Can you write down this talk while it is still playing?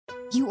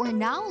You are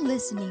now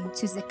listening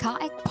to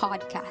Zakaic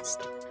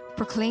Podcast,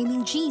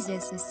 proclaiming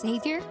Jesus as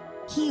Savior,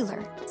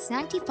 Healer,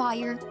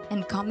 Sanctifier,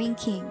 and coming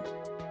King.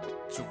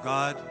 To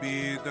God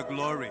be the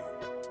glory.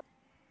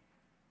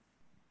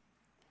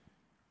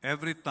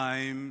 Every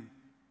time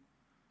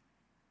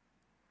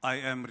I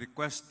am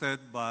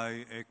requested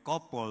by a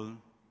couple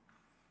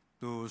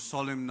to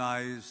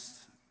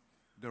solemnize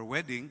their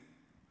wedding,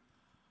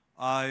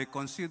 I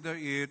consider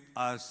it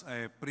as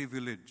a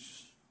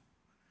privilege.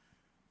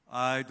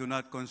 I do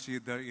not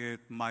consider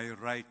it my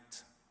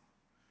right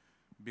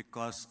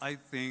because I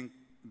think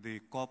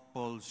the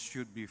couple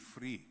should be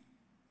free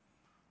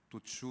to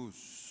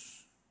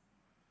choose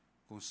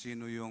kung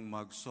sino yung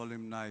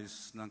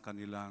mag-solemnize ng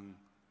kanilang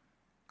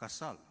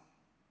kasal.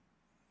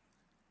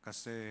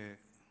 Kasi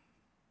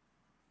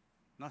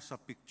nasa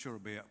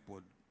picture baya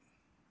pod.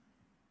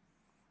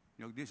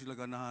 Yung di sila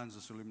ganahan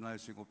sa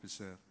solemnizing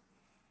officer.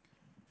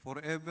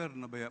 Forever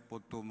na baya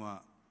pod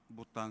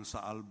butang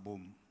sa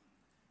album.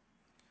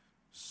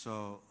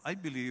 So I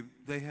believe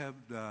they have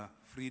the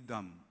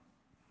freedom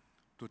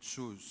to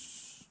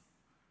choose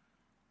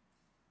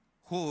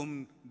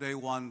whom they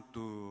want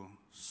to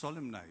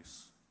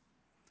solemnize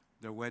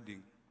their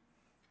wedding.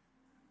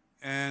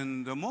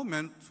 And the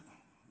moment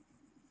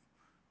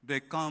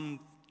they come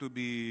to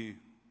be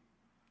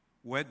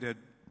wedded,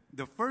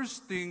 the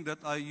first thing that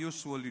I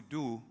usually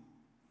do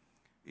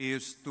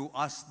is to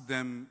ask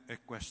them a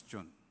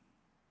question.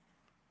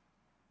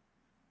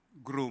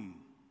 Groom,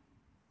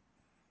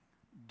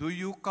 do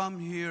you come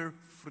here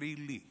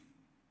freely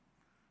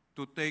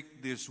to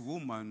take this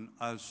woman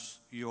as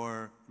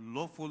your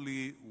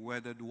lawfully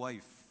wedded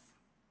wife?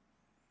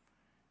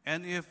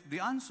 And if the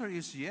answer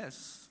is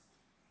yes,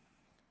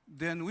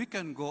 then we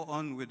can go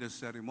on with the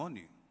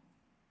ceremony.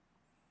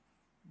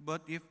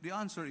 But if the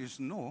answer is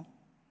no,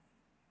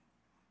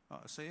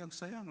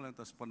 sayang-sayang lang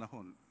tas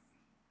panahon.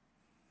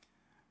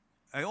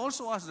 I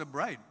also ask the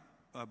bride,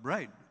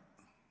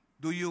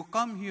 do you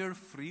come here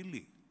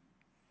freely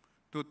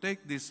to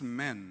take this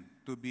man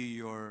to be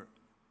your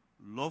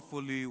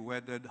lawfully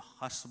wedded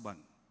husband?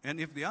 And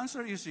if the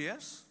answer is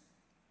yes,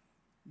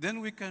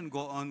 then we can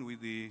go on with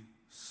the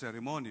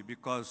ceremony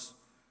because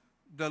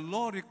the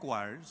law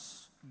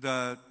requires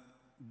that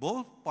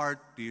both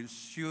parties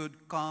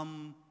should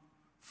come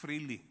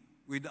freely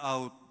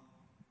without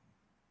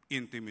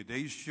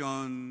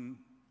intimidation.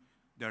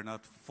 They're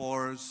not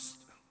forced.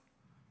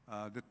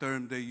 The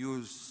term they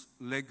use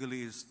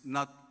legally is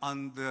not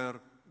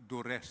under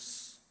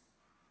duress.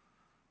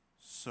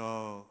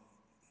 So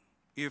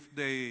if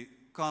they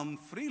come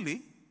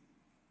freely,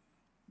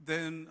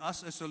 then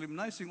as a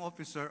solemnizing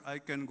officer, I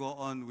can go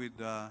on with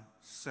the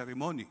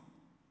ceremony.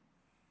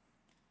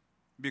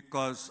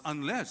 Because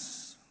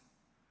unless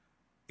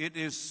it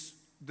is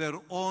their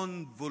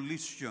own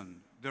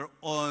volition, their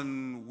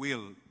own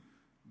will,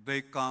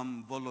 they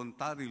come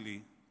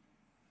voluntarily,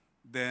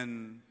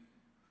 then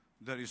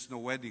there is no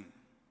wedding.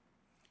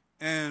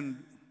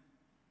 And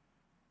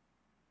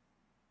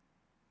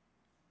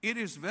it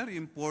is very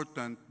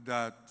important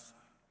that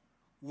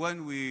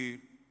when we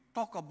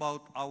talk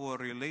about our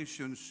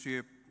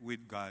relationship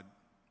with God,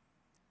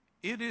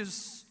 it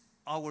is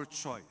our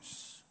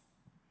choice.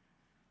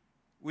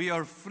 We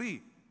are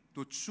free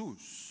to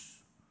choose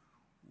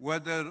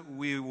whether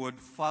we would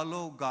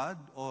follow God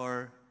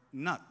or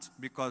not,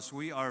 because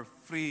we are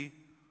free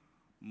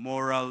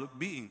moral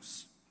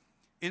beings.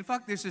 In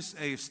fact, this is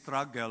a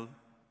struggle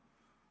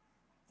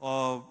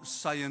of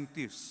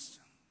scientists,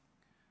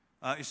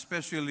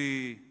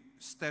 especially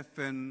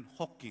Stephen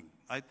Hawking.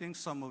 I think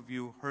some of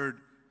you heard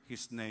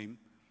his name.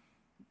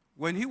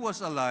 When he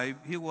was alive,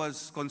 he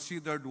was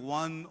considered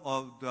one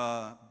of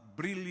the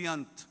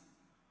brilliant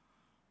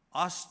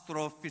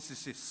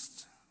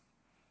astrophysicists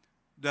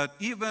that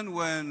even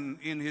when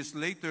in his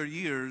later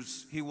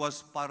years he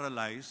was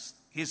paralyzed,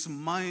 his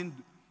mind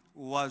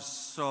was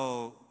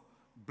so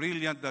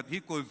brilliant that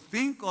he could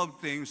think of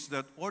things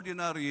that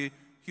ordinary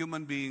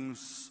human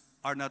beings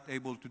are not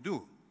able to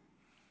do.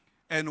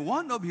 And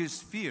one of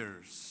his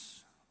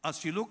fears,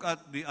 as you look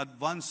at the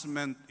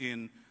advancement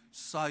in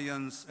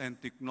science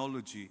and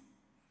technology,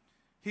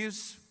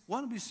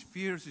 one of his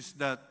fears is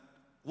that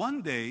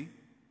one day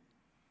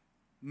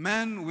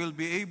man will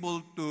be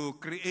able to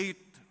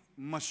create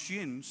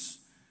machines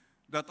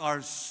that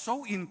are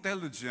so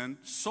intelligent,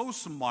 so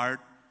smart,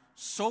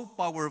 so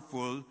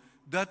powerful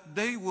that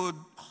they would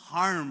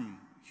harm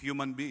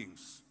human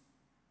beings.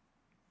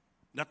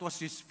 That was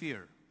his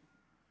fear.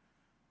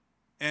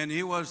 And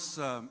he was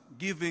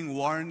giving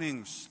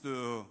warnings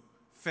to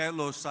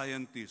fellow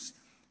scientists,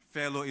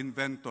 fellow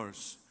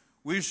inventors.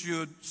 We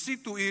should see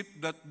to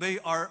it that they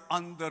are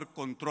under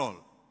control.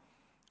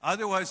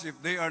 Otherwise,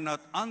 if they are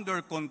not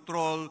under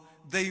control,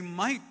 they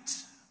might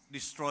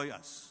destroy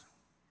us.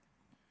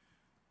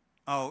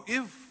 Now,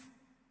 if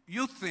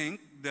you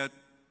think that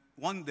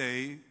one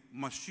day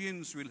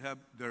machines will have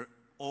their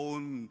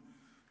own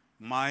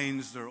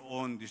minds, their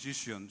own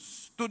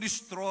decisions to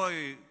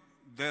destroy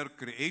their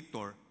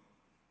creator,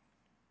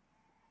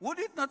 would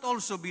it not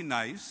also be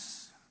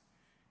nice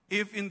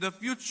if in the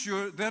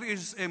future there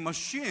is a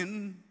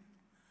machine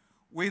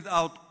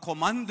without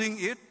commanding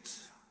it,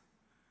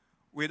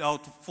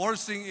 without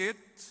forcing it,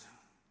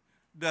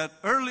 that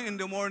early in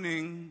the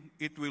morning,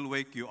 it will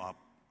wake you up.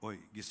 Oy,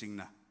 gising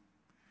na.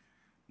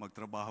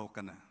 Magtrabaho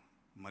ka na.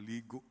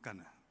 Maligo ka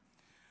na.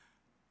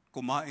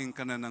 Kumain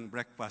ka na ng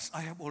breakfast.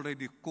 I have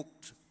already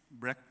cooked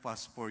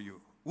breakfast for you.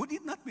 Would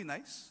it not be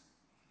nice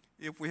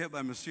if we have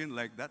a machine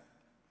like that?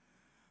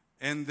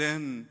 And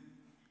then,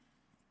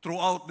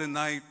 throughout the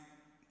night,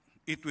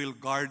 it will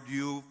guard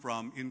you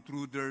from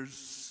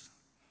intruders.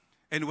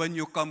 And when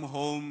you come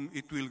home,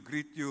 it will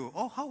greet you.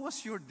 Oh, how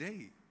was your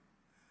day?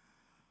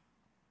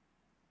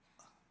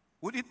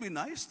 Would it be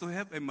nice to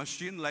have a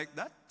machine like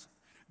that?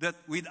 That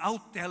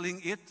without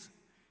telling it,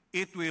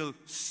 it will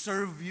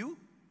serve you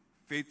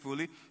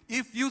faithfully.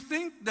 If you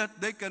think that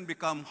they can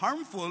become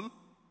harmful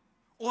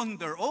on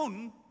their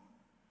own,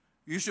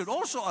 you should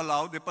also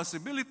allow the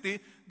possibility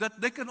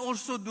that they can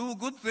also do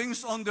good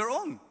things on their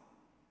own.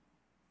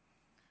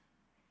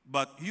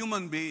 But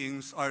human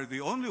beings are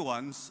the only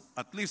ones,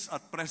 at least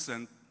at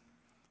present,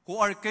 who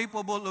are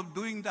capable of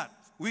doing that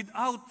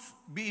without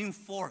being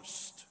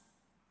forced.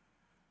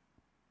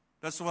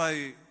 That's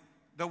why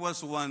there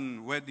was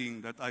one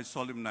wedding that I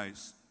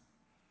solemnized.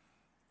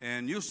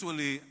 And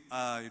usually,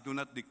 I do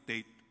not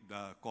dictate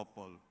the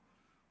couple,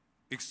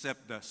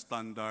 except the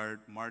standard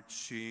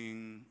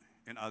marching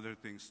and other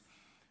things.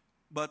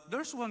 But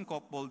there's one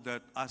couple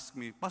that asked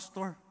me,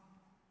 Pastor,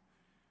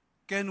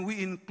 can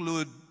we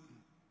include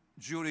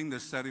during the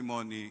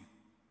ceremony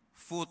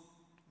foot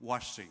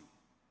washing?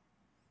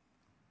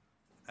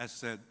 I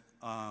said,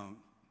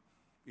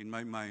 in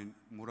my mind,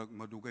 murag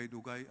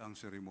madugay-dugay ang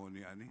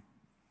ceremony ani.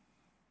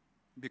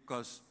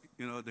 Because,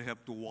 they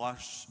have to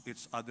wash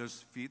each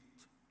other's feet.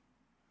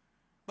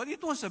 But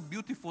it was a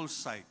beautiful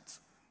sight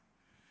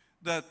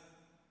that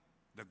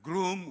the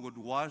groom would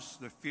wash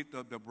the feet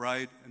of the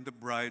bride, and the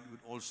bride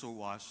would also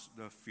wash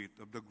the feet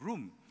of the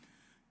groom.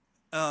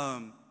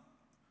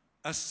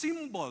 A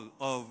symbol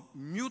of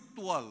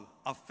mutual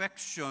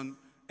affection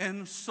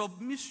and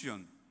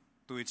submission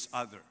to each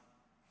other.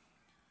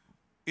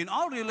 In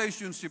our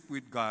relationship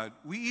with God,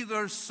 we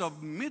either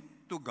submit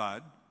to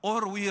God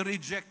or we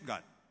reject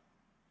God.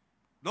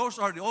 Those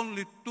are the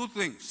only two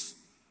things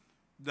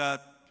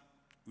that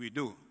we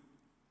do.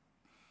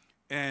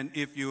 And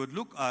if you would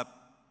look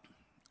up,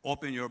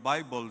 open your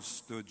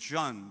Bibles to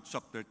John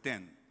chapter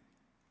 10.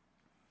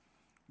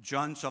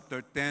 John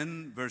chapter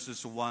 10,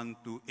 verses 1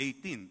 to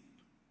 18.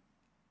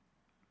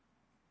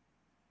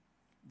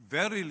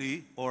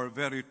 Verily, or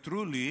very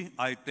truly,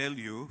 I tell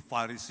you,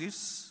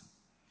 Pharisees,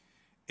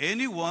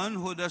 anyone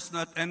who does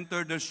not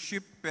enter the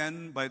sheep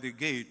pen by the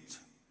gate,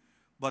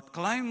 but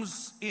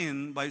climbs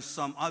in by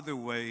some other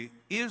way,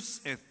 is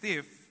a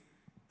thief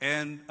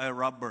and a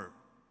robber.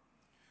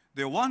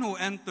 The one who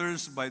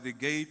enters by the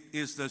gate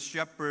is the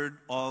shepherd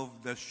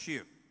of the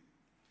sheep.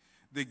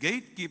 The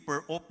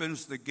gatekeeper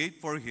opens the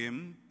gate for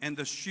him, and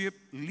the sheep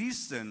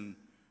listen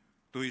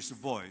to his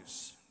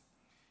voice.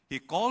 He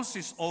calls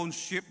his own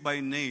sheep by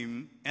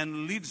name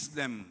and leads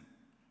them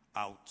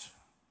out.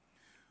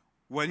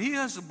 When he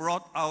has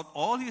brought out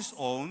all his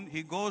own,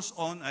 he goes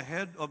on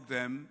ahead of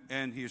them,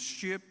 and his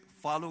sheep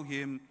follow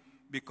him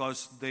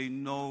because they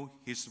know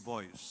his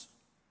voice.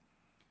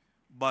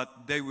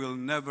 But they will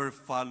never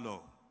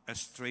follow a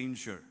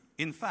stranger.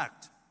 In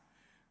fact,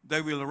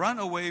 they will run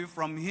away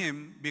from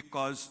him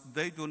because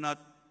they do not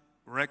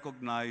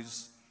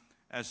recognize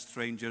a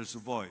stranger's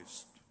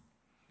voice.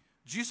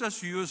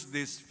 Jesus used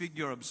this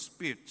figure of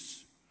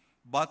speech,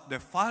 but the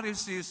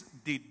Pharisees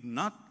did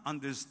not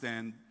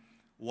understand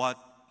what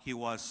he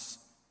was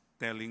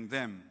telling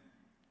them.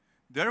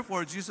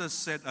 Therefore, Jesus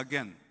said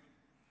again,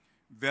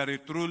 very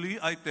truly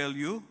I tell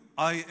you,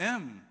 I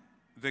am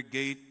the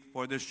gate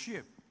for the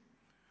sheep.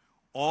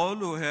 All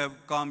who have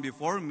come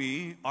before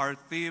me are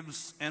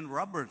thieves and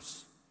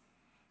robbers,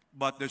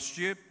 but the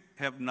sheep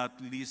have not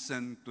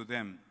listened to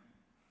them.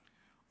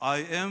 I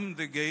am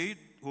the gate.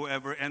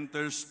 Whoever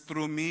enters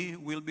through me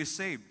will be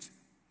saved.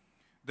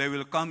 They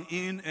will come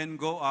in and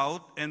go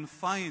out and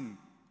find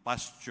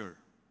pasture.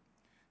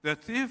 The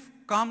thief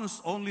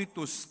comes only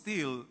to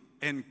steal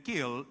and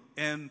kill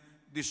and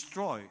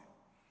destroy.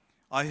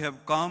 I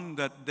have come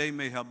that they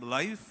may have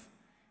life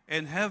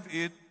and have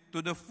it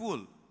to the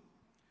full.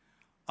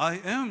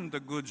 I am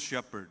the good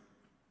shepherd.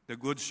 The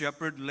good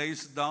shepherd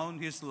lays down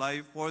his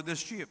life for the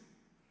sheep.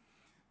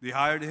 The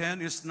hired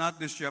hand is not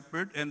the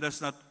shepherd and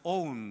does not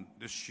own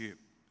the sheep.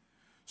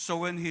 So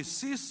when he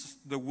sees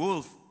the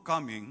wolf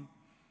coming,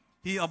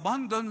 he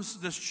abandons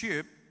the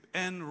sheep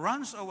and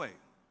runs away.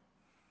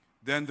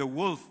 Then the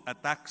wolf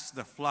attacks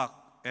the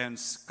flock and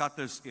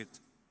scatters it.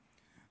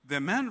 The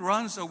man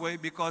runs away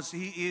because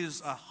he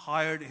is a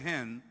hired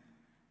hand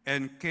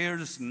and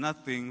cares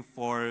nothing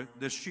for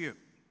the sheep.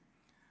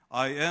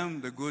 I am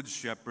the good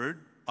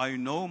shepherd. I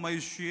know my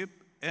sheep,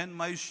 and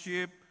my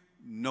sheep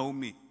know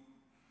me.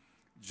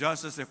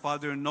 Just as the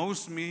Father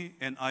knows me,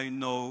 and I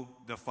know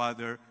the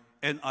Father,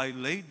 and I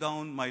lay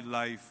down my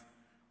life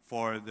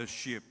for the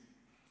sheep.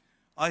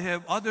 I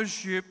have other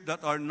sheep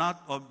that are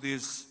not of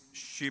this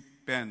sheep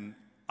pen.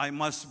 I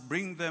must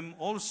bring them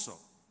also.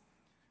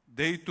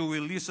 They too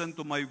will listen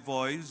to my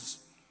voice,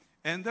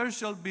 and there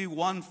shall be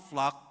one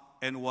flock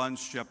and one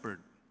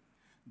shepherd.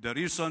 The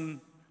reason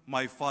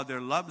my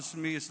Father loves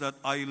me is that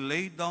I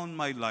lay down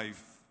my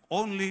life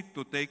only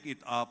to take it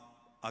up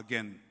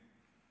again.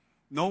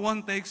 No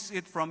one takes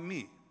it from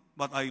me,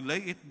 but I lay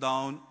it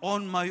down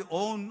on my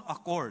own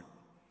accord.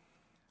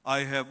 I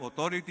have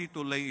authority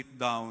to lay it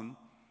down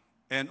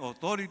and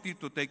authority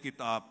to take it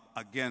up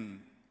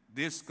again.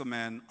 This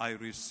command I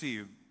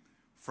received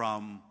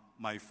from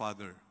my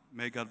Father.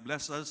 May God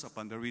bless us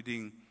upon the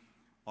reading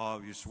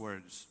of His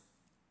words.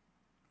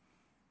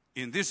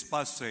 In this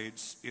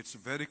passage, it's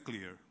very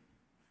clear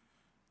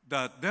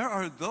that there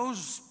are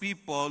those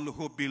people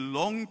who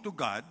belong to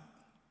God,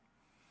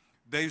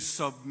 they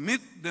submit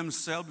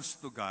themselves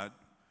to God,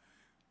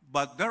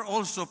 but there are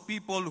also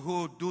people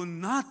who do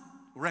not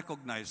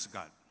recognize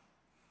God.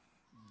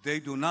 They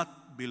do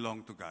not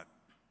belong to God.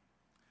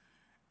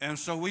 And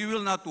so we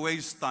will not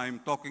waste time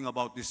talking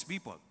about these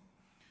people.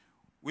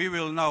 We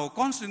will now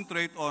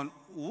concentrate on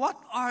what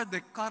are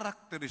the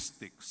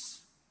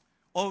characteristics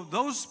of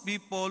those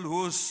people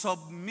who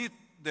submit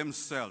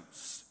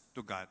themselves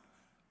to God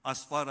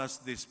as far as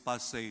this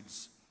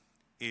passage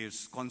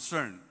is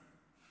concerned.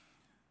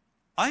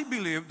 I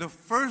believe the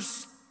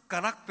first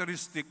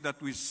characteristic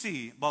that we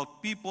see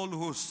about people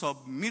who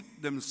submit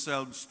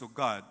themselves to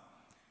God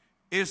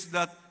is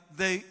that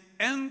they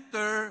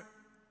enter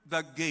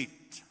the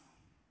gate.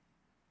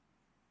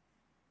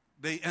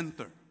 They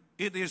enter.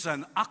 It is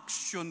an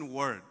action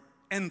word,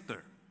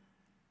 enter.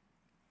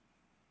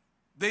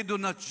 They do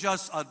not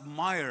just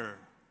admire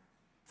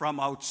from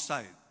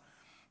outside,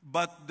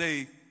 but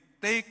they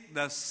take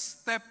the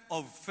step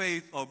of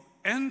faith of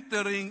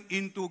entering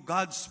into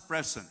God's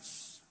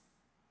presence.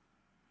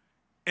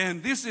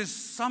 And this is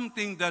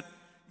something that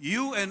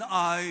you and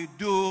I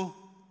do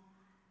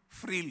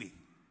freely.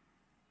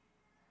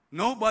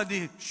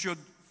 Nobody should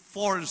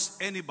force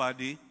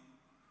anybody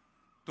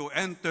to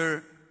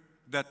enter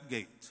that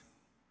gate.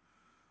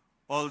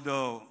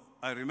 Although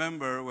I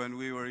remember when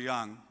we were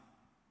young,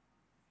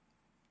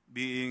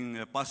 being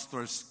a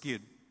pastor's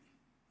kid,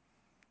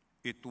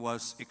 it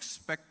was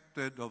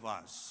expected of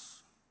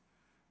us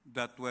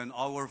that when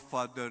our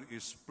father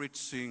is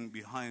preaching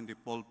behind the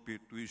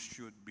pulpit, we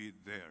should be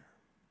there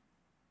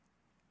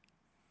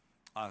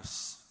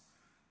as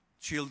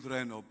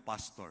children of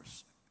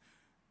pastors.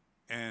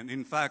 And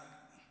in fact,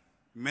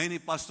 many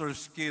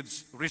pastors'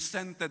 kids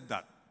resented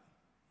that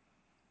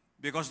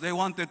because they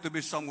wanted to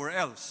be somewhere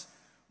else.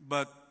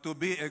 But to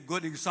be a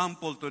good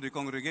example to the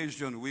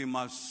congregation, we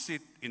must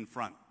sit in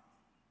front.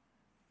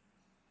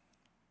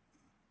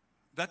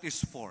 That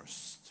is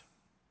forced.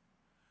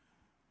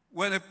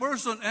 When a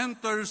person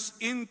enters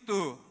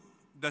into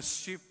the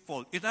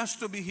sheepfold, it has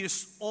to be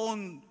his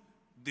own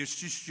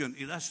decision.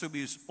 It has to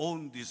be his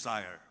own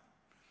desire.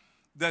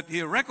 That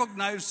he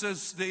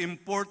recognizes the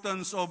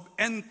importance of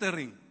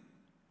entering.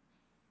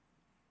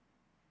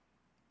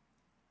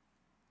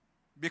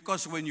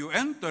 Because when you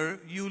enter,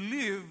 you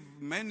leave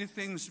many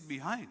things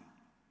behind.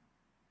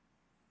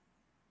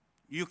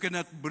 You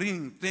cannot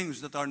bring things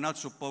that are not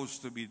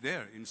supposed to be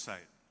there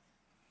inside.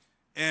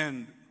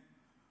 And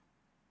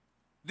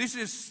this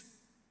is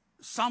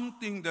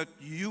something that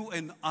you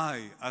and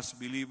I, as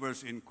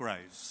believers in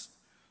Christ,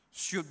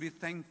 should be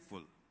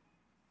thankful.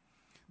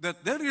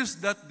 That there is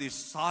that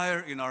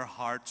desire in our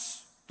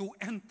hearts to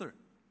enter.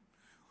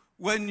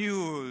 When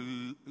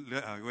you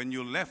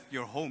left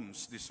your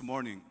homes this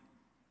morning,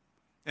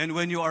 and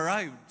when you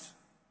arrived,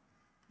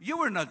 you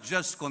were not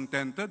just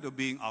contented of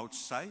being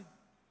outside.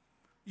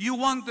 You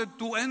wanted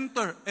to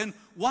enter. And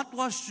what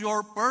was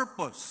your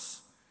purpose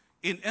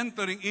in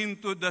entering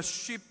into the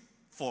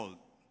sheepfold?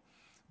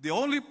 The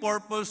only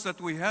purpose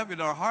that we have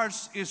in our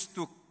hearts is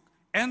to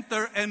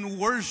enter and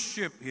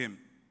worship Him.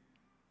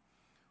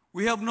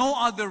 We have no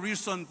other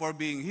reason for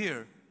being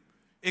here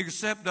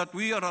except that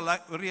we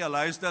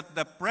realize that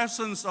the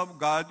presence of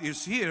God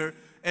is here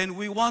and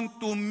we want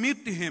to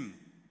meet Him.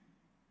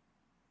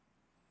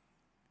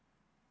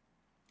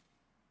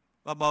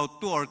 About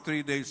 2 or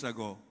 3 days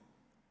ago,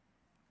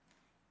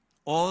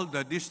 all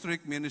the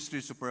district ministry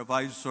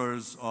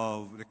supervisors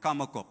of the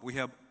Kamakop, we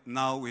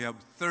have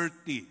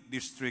 30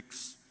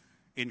 districts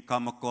in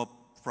Kamakop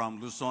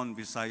from Luzon,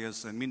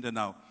 Visayas, and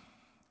Mindanao.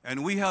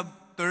 And we have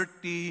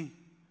 30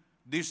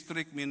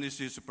 district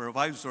ministry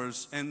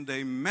supervisors, and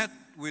they met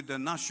with the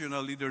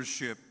national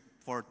leadership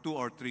for 2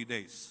 or 3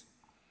 days.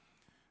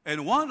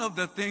 And one of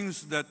the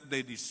things that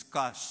they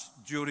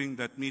discussed during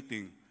that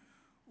meeting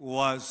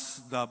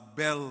was the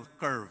bell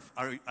curve.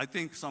 I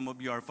think some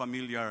of you are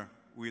familiar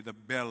with the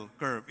bell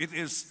curve. It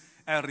is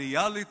a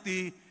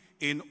reality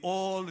in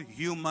all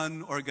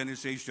human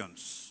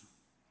organizations.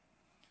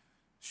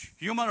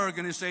 Human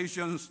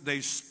organizations, they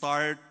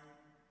start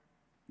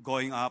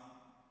going up.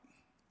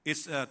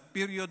 It's a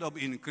period of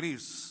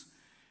increase.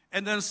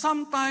 And then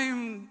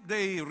sometime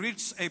they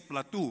reach a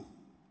plateau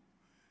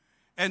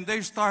and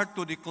they start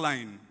to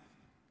decline.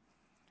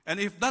 And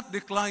if that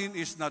decline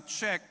is not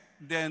checked,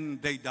 then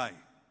they die.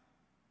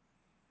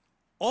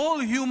 All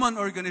human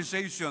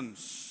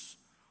organizations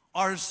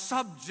are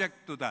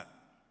subject to that.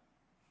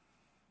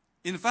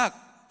 In fact,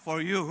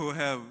 for you who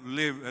have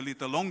lived a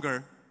little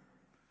longer,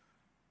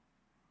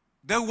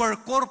 there were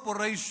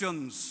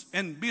corporations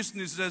and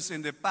businesses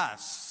in the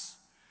past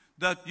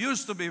that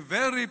used to be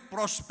very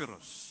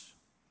prosperous,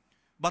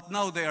 but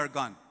now they are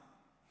gone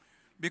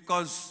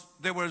because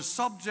they were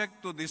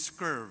subject to this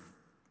curve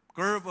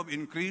of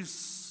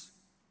increase,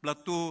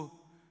 plateau,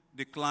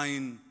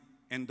 decline,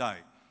 and die.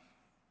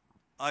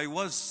 I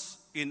was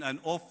in an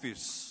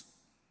office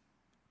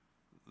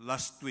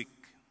last week,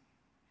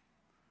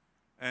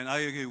 and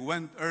I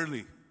went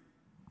early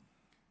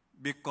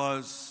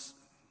because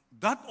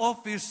that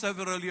office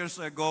several years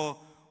ago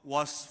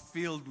was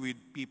filled with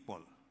people.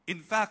 In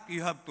fact,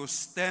 you have to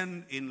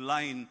stand in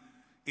line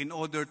in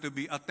order to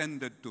be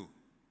attended to.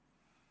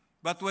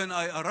 But when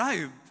I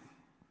arrived,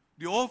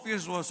 the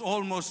office was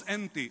almost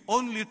empty.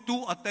 Only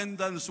 2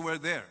 attendants were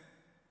there.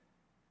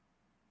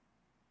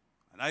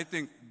 And I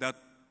think that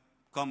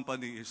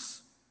company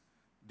is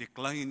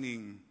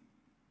declining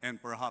and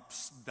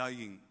perhaps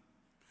dying.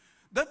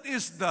 That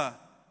is the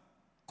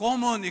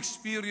common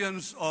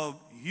experience of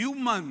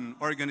human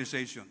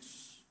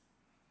organizations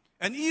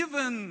and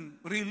even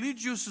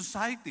religious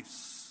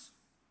societies.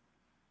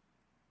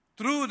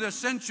 Through the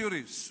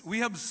centuries, we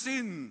have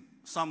seen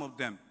some of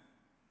them.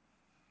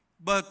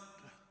 But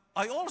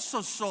I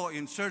also saw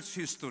in church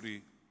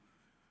history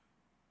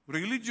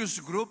religious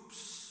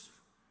groups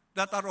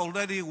that are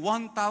already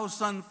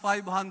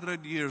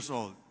 1,500 years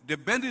old. The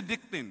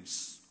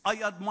Benedictines,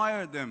 I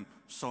admire them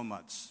so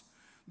much.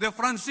 The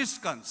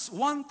Franciscans,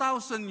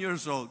 1,000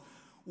 years old.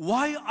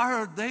 Why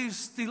are they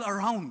still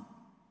around?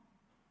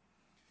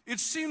 It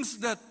seems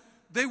that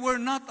they were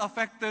not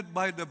affected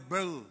by the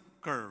bell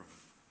curve.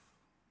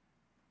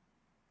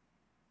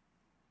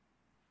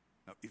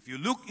 Now, if you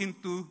look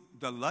into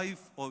the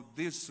life of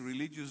these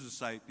religious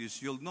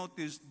societies, you'll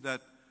notice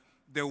that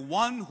the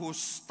one who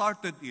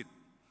started it,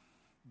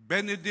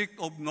 Benedict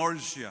of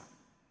Nursia,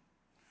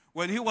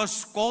 when he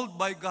was called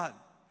by God,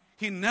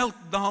 he knelt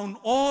down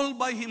all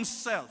by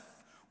himself,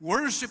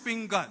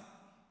 worshiping God.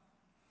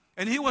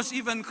 And he was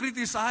even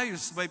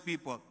criticized by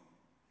people.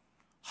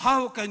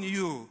 How can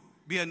you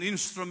be an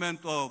instrument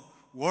of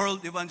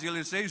world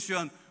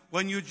evangelization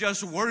when you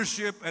just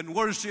worship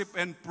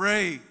and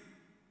pray?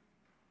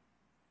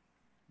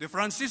 The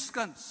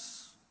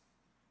Franciscans,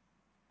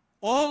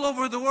 all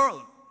over the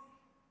world,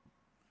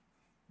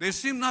 they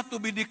seem not to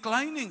be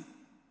declining.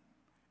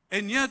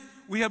 And yet,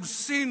 we have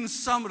seen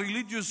some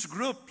religious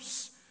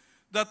groups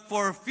that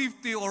for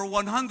 50 or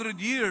 100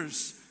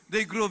 years,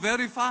 they grew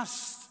very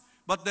fast,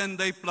 but then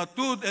they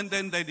plateaued and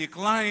then they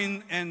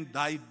declined and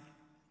died.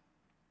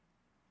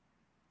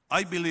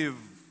 I believe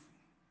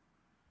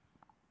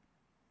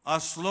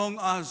as long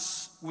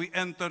as we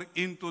enter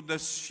into the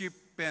sheep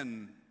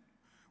pen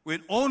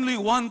with only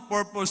one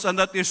purpose, and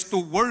that is to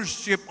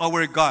worship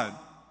our God,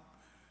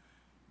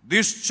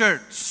 this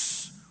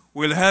church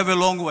will have a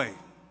long way.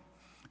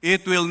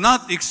 It will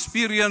not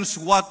experience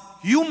what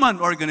human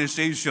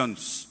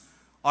organizations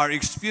are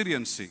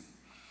experiencing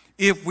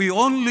if we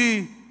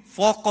only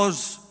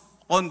focus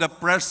on the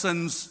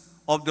presence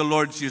of the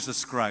Lord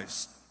Jesus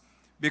Christ.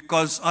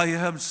 Because I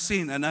have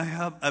seen and I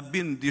have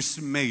been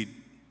dismayed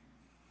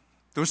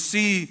to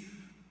see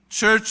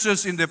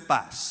churches in the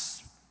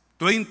past,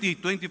 20,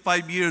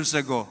 25 years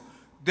ago,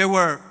 they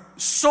were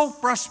so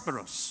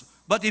prosperous.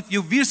 But if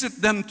you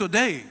visit them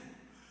today,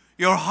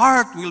 your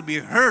heart will be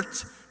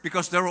hurt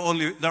because there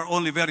are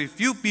only very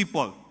few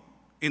people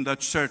in the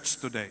church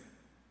today.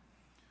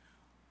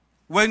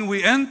 When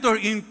we enter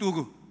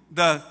into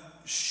the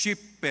sheep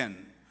pen,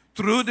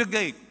 through the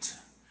gate,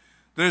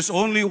 there's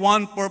only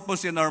one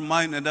purpose in our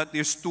mind, and that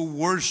is to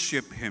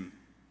worship Him.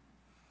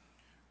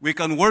 We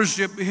can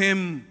worship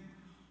Him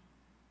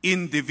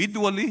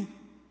individually,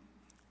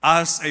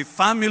 as a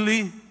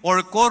family,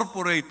 or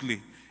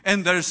corporately.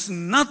 And there's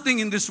nothing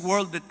in this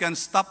world that can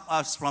stop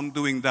us from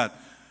doing that.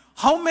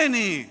 How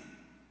many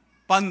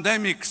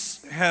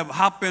pandemics have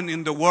happened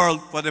in the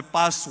world for the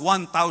past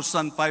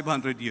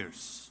 1,500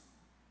 years?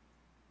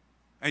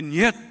 And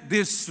yet,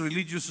 these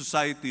religious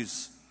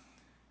societies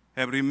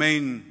have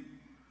remained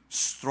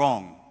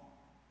strong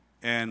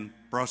and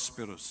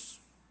prosperous.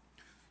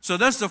 So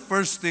that's the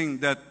first thing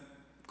that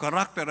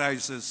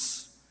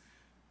characterizes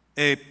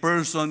a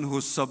person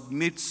who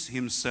submits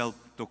himself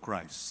to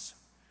Christ.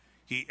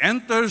 He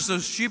enters the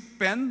sheep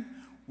pen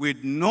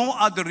with no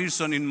other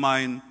reason in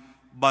mind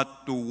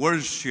but to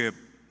worship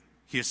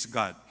his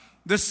God.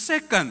 The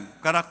second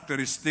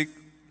characteristic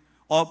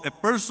of a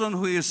person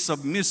who is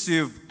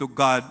submissive to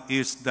God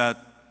is that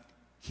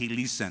he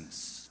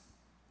listens.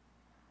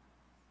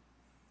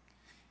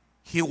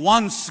 He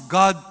wants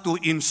God to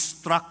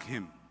instruct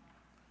him.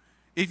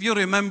 If you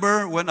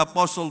remember when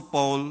Apostle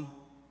Paul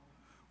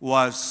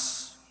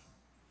was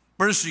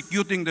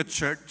persecuting the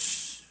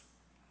church,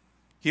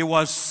 he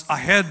was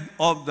ahead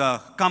of the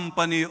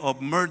company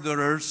of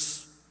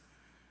murderers,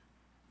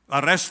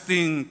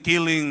 arresting,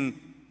 killing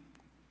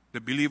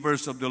the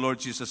believers of the Lord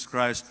Jesus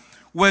Christ,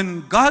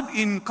 when God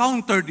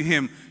encountered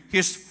him,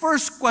 his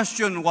first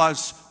question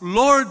was,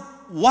 Lord,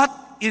 what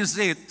is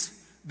it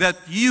that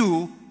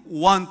you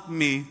want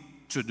me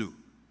to do?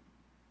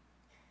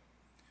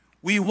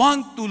 We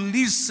want to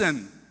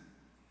listen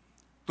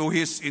to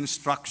his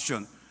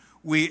instruction.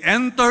 We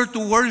enter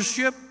to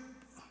worship,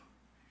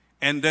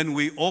 and then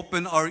we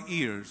open our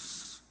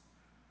ears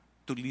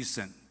to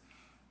listen.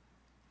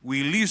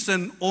 We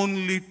listen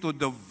only to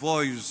the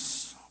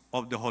voice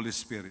of the Holy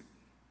Spirit.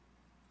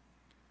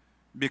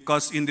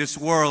 Because in this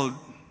world,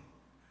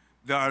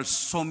 there are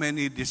so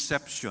many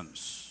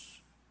deceptions.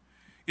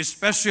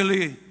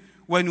 Especially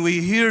when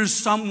we hear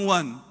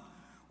someone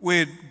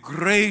with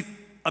great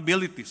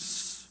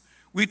abilities.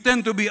 We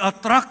tend to be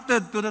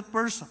attracted to that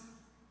person,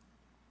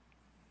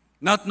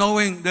 not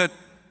knowing that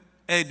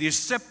a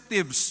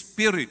deceptive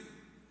spirit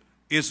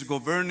is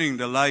governing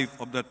the life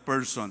of that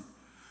person.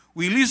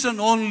 We listen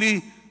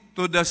only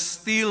to the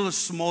still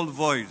small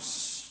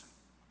voice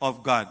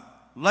of God,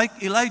 like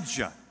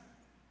Elijah.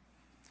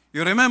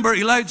 You remember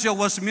Elijah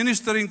was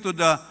ministering to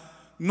the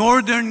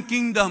northern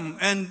kingdom,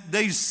 and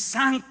they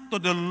sank to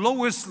the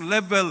lowest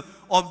level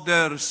of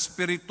their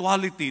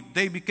spirituality.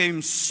 They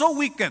became so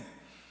wicked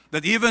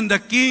that even the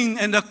king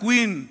and the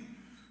queen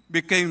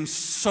became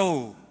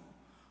so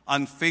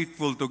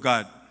unfaithful to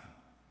God.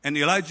 And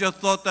Elijah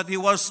thought that he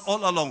was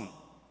all alone.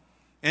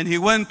 And he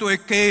went to a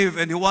cave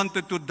and he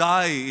wanted to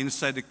die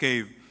inside the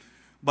cave.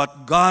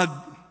 But God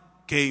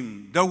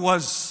came. There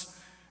was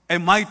a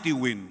mighty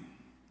wind.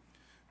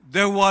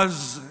 There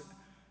was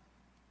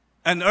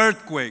an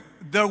earthquake.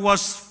 There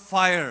was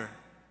fire.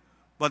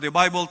 But the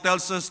Bible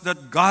tells us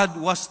that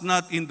God was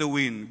not in the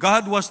wind.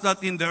 God was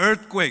not in the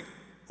earthquake.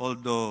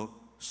 Although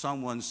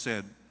someone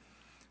said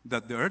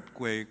that the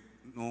earthquake,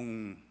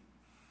 nung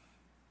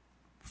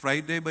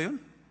Friday ba yun?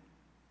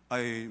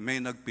 Ay may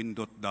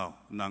nagpindot daw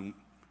ng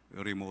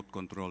remote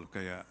control.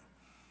 Kaya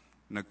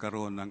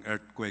nagkaroon ng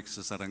earthquake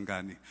sa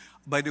Sarangani.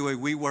 By the way,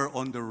 we were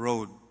on the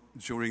road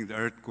during the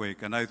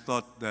earthquake, and I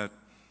thought that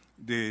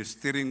the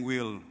steering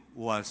wheel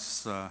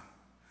was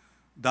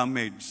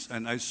damaged,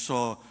 and I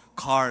saw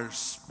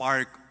cars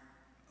parked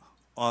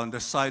on the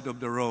side of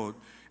the road.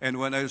 And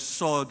when I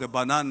saw the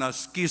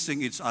bananas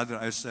kissing each other,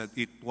 I said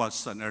it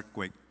was an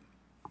earthquake.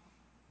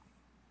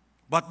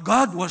 But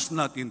God was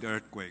not in the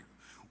earthquake.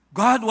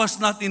 God was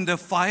not in the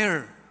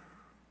fire.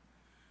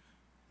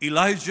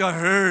 Elijah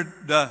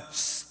heard the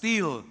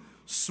still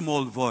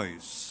small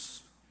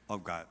voice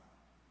of God.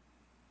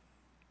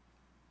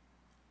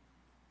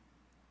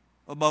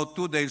 About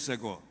 2 days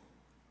ago,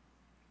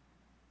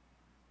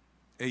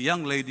 a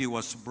young lady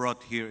was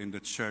brought here in the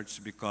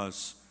church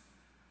because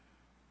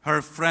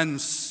her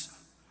friends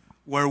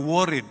were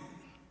worried.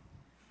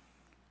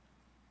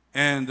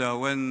 And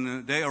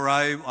when they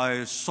arrived,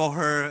 I saw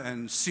her,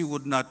 and she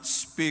would not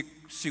speak.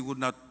 She would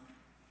not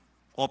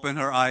open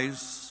her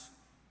eyes.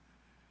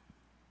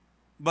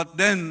 But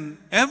then,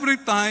 every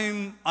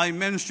time I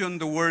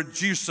mentioned the word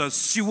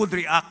Jesus, she would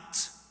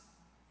react.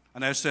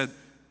 And I said,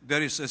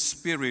 there is a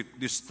spirit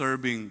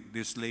disturbing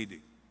this lady.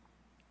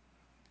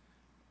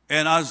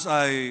 And as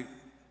I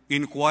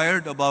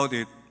inquired about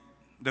it,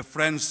 the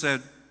friend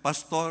said,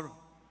 Pastor,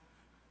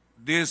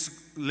 this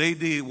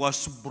lady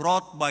was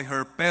brought by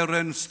her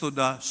parents to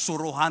the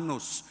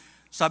Suruhanos.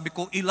 Sabi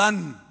ko,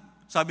 ilan?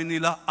 Sabi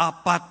nila,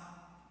 4.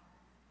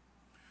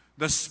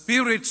 The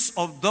spirits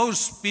of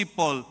those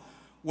people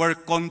were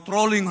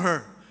controlling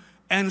her,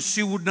 and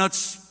she would not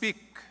speak.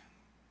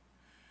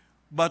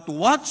 But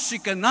what she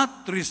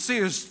cannot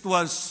resist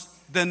was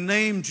the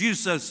name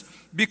Jesus,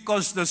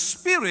 because the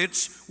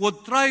spirits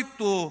would try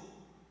to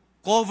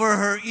cover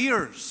her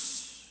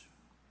ears,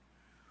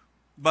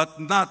 but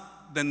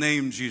not the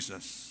name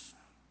Jesus.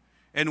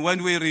 And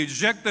when we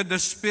rejected the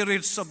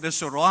spirits of the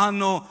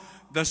Suruhano,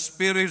 the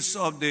spirits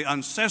of the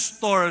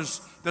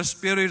ancestors, the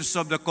spirits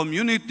of the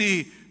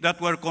community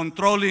that were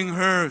controlling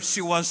her,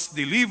 she was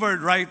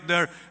delivered right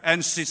there,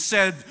 and she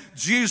said,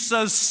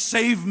 Jesus,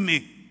 save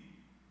me.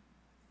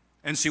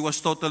 And she was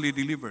totally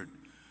delivered.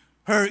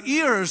 Her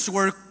ears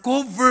were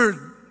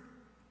covered.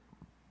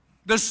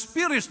 The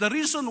spirits, the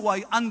reason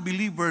why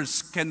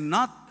unbelievers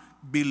cannot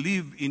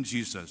believe in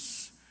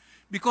Jesus,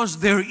 because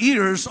their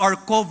ears are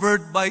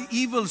covered by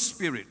evil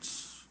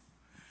spirits.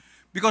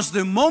 Because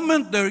the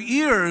moment their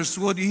ears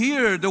would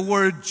hear the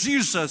word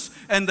Jesus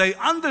and they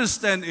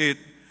understand it,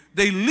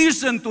 they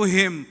listen to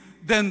Him,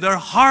 then their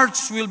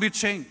hearts will be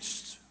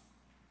changed.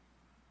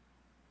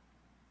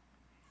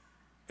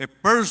 A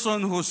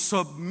person who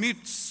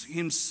submits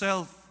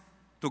himself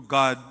to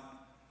God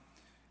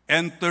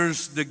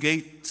enters the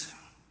gate,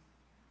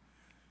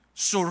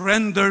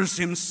 surrenders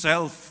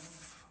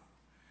himself,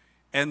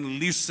 and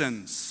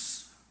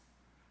listens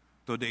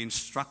to the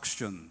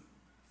instruction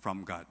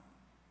from God.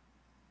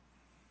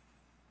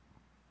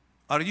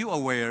 Are you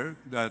aware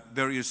that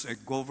there is a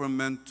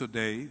government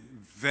today,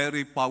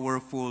 very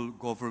powerful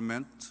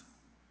government,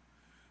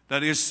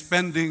 that is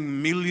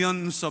spending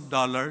millions of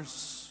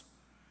dollars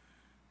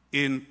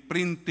in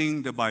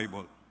printing the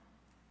Bible?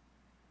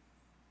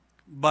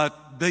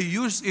 but they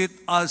use it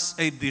as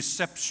a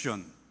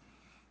deception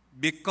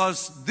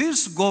because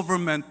this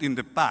government in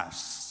the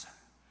past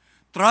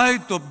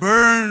tried to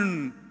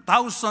burn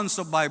thousands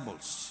of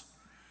Bibles.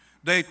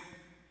 They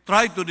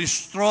tried to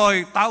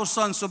destroy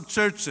thousands of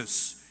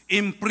churches,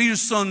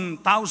 imprison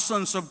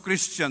thousands of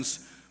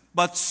Christians.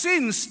 But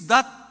since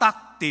that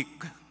tactic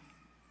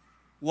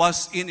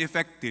was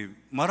ineffective,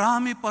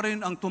 marami pa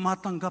rin ang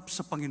tumatanggap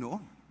sa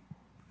Panginoon.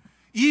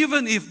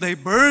 Even if they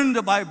burn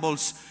the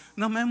Bibles,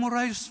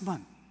 na-memorize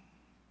man.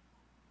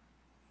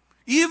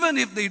 Even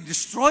if they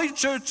destroy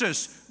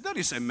churches, there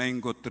is a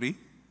mango tree.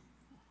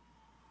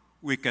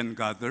 We can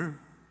gather.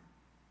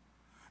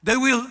 They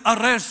will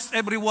arrest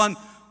everyone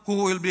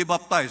who will be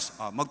baptized.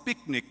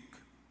 Mag-picnic.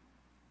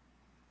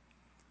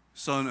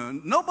 So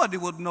nobody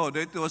would know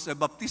that it was a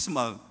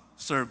baptismal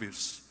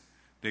service.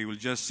 They will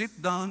just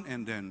sit down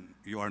and then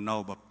you are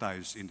now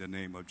baptized in the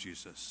name of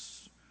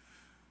Jesus.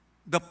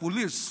 The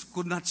police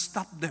could not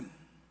stop them.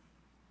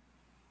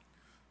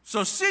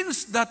 So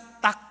since that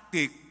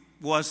tactic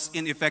was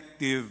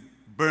ineffective,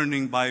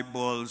 burning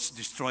Bibles,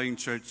 destroying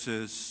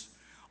churches,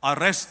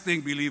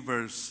 arresting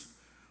believers,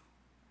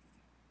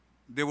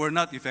 they were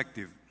not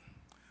effective.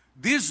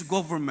 This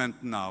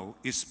government now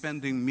is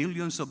spending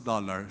millions of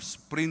dollars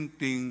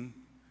printing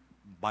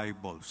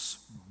Bibles,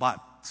 but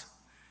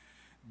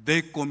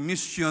they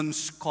commission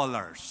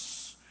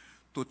scholars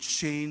to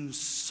change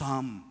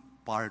some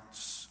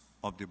parts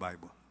of the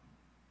Bible.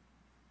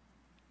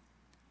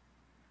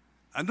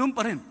 Andun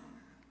pa rin.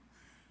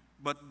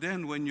 But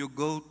then when you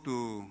go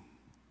to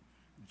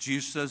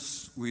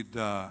Jesus with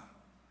the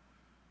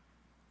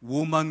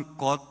woman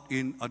caught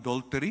in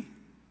adultery,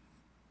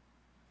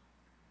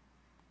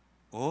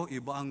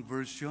 iba ang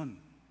version.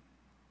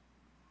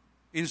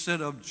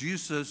 Instead of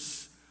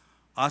Jesus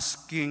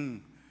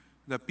asking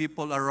the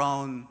people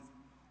around,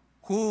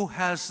 who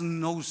has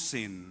no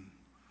sin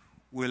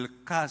will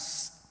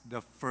cast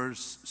the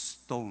first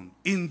stone.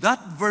 In that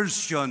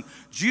version,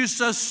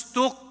 Jesus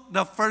took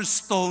the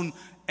first stone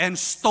and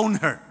stoned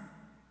her.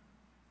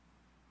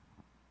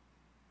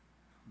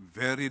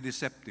 Very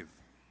deceptive.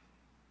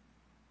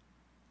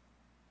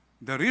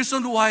 The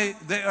reason why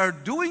they are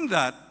doing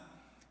that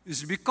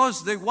is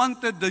because they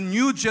wanted the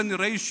new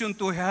generation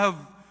to have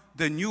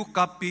the new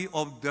copy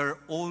of their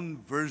own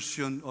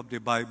version of the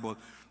Bible.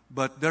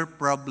 But their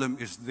problem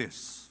is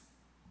this.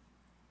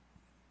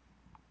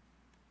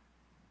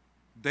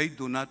 They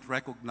do not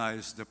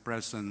recognize the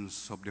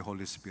presence of the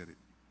Holy Spirit.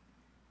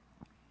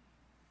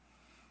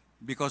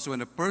 Because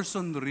when a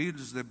person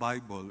reads the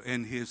Bible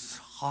and his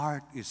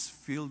heart is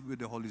filled with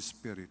the Holy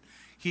Spirit,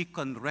 he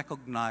can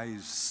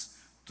recognize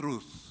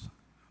truth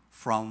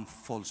from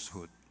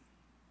falsehood.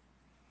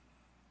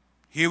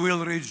 He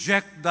will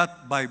reject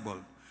that Bible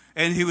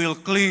and he will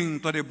cling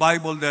to the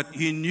Bible that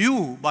he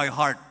knew by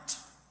heart.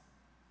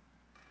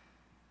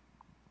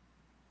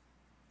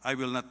 I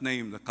will not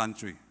name the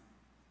country,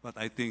 but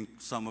I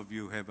think some of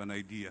you have an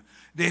idea.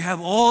 They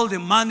have all the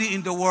money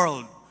in the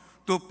world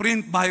to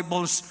print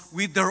Bibles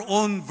with their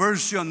own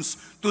versions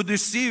to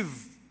deceive.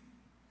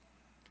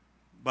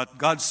 But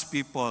God's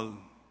people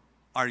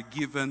are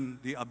given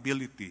the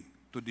ability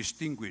to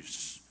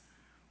distinguish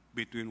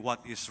between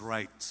what is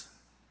right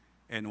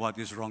and what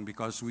is wrong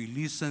because we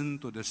listen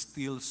to the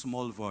still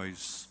small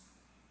voice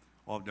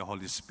of the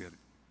Holy Spirit.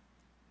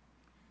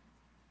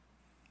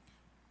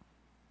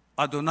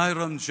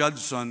 Adoniram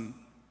Judson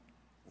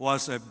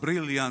was a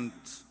brilliant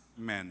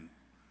man.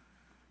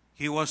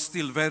 He was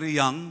still very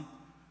young.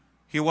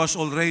 He was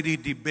already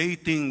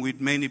debating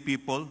with many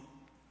people.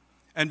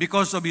 And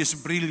because of his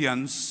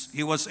brilliance,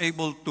 he was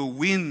able to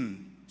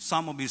win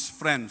some of his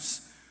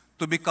friends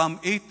to become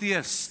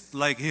atheists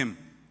like him.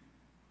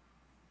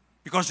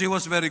 Because he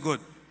was very good.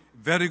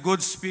 Very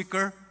good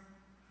speaker.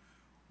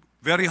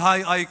 Very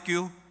high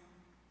IQ.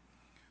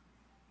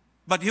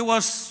 But he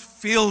was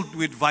filled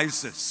with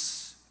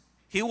vices.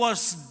 He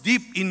was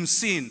deep in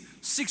sin.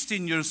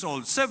 16 years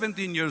old,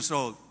 17 years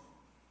old,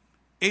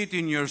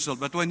 18 years old.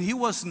 But when he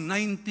was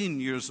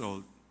 19 years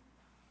old,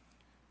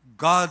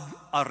 God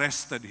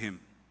arrested him.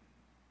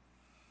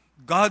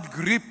 God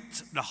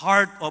gripped the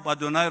heart of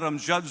Adoniram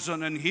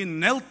Judson and he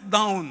knelt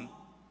down,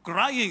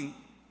 crying,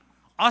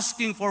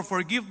 asking for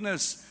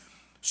forgiveness,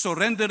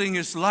 surrendering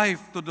his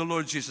life to the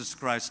Lord Jesus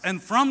Christ.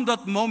 And from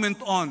that moment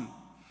on,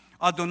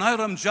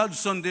 Adoniram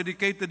Judson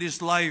dedicated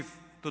his life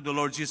to the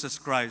Lord Jesus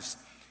Christ.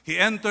 He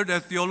entered a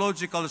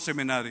theological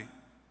seminary.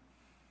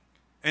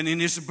 And in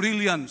his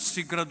brilliance,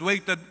 he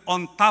graduated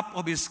on top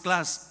of his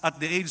class at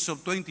the age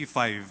of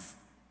 25.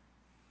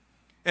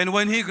 And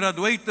when he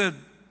graduated,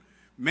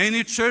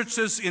 many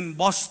churches in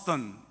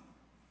Boston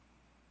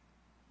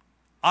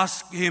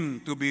asked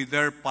him to be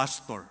their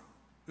pastor.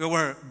 There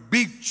were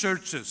big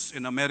churches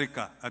in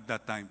America at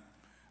that time.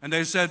 And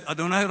they said,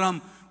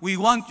 Adoniram, we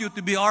want you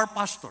to be our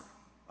pastor.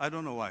 I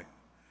don't know why.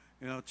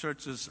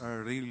 Churches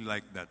are really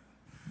like that.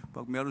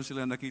 Pag meron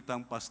sila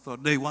nakitang pastor,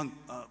 they want,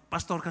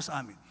 pastor ka sa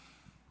amin.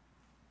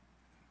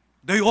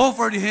 They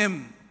offered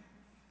him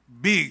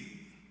big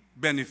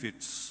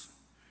benefits.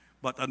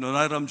 But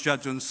Adoniram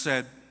Judson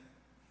said,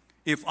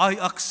 If I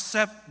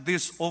accept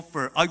this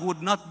offer, I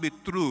would not be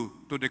true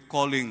to the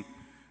calling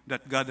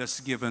that God has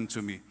given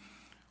to me.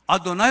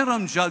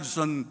 Adoniram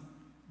Judson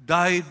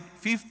died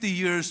 50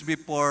 years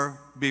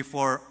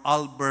before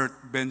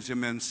Albert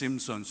Benjamin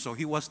Simpson. So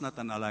he was not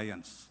an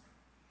alliance.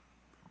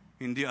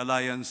 Hindi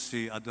alliance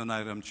si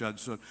Adoniram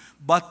Judson.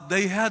 But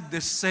they had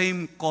the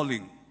same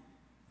calling.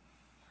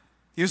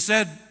 He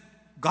said,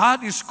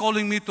 God is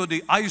calling me to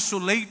the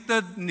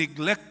isolated,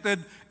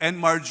 neglected,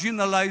 and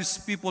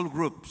marginalized people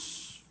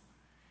groups.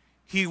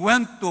 He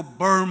went to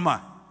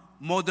Burma,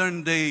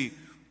 modern-day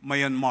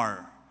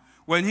Myanmar.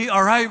 When he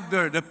arrived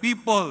there, the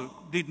people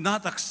did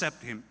not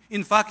accept him.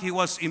 In fact, he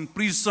was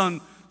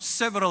imprisoned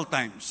several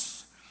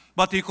times.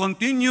 But he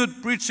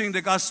continued preaching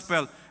the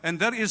gospel. And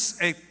there is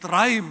a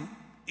tribe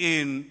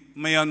in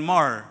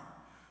Myanmar,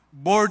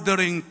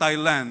 bordering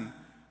Thailand.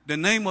 The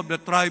name of the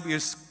tribe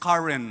is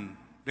Karen,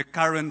 the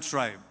Karen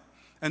tribe.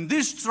 And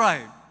this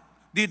tribe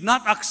did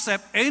not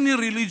accept any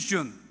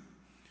religion.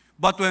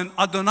 But when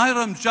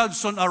Adoniram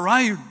Judson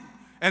arrived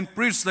and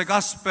preached the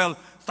gospel,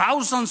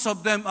 thousands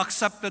of them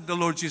accepted the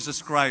Lord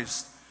Jesus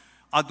Christ.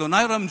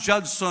 Adoniram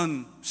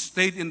Judson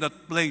stayed in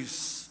that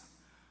place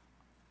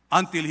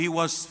until he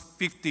was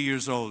 50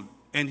 years old,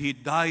 and he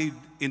died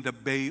in the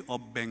Bay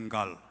of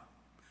Bengal,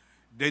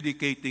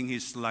 dedicating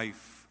his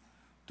life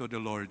to the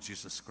Lord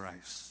Jesus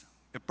Christ.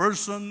 A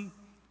person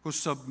who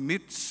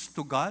submits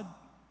to God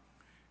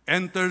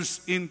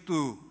enters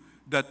into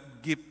that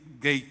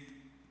gate,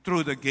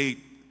 through the gate,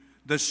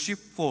 the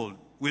sheepfold,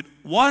 with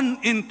one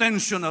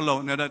intention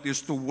alone, and that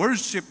is to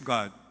worship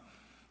God.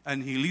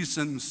 And he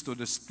listens to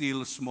the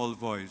still small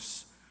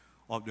voice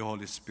of the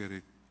Holy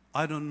Spirit.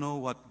 I don't know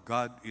what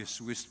God is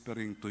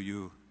whispering to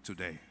you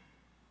today.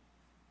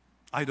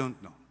 I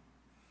don't know.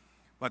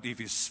 But if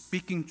He's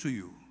speaking to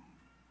you,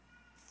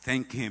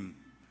 thank Him,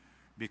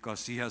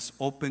 because He has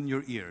opened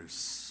your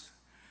ears.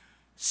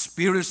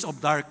 Spirits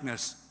of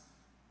darkness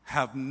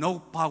have no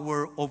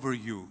power over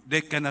you.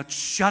 They cannot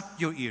shut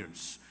your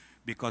ears,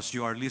 because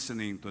you are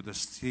listening to the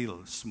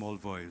still small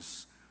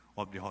voice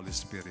of the Holy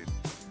Spirit.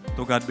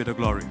 To God be the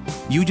glory.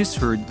 You just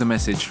heard the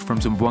message from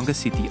Zamboanga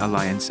City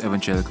Alliance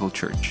Evangelical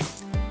Church.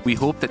 We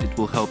hope that it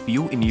will help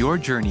you in your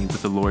journey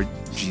with the Lord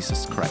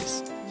Jesus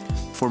Christ.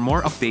 For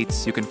more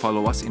updates, you can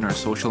follow us in our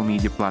social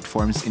media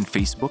platforms in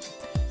Facebook,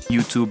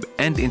 YouTube,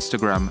 and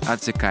Instagram at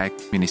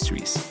Zakaic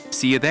Ministries.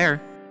 See you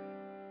there!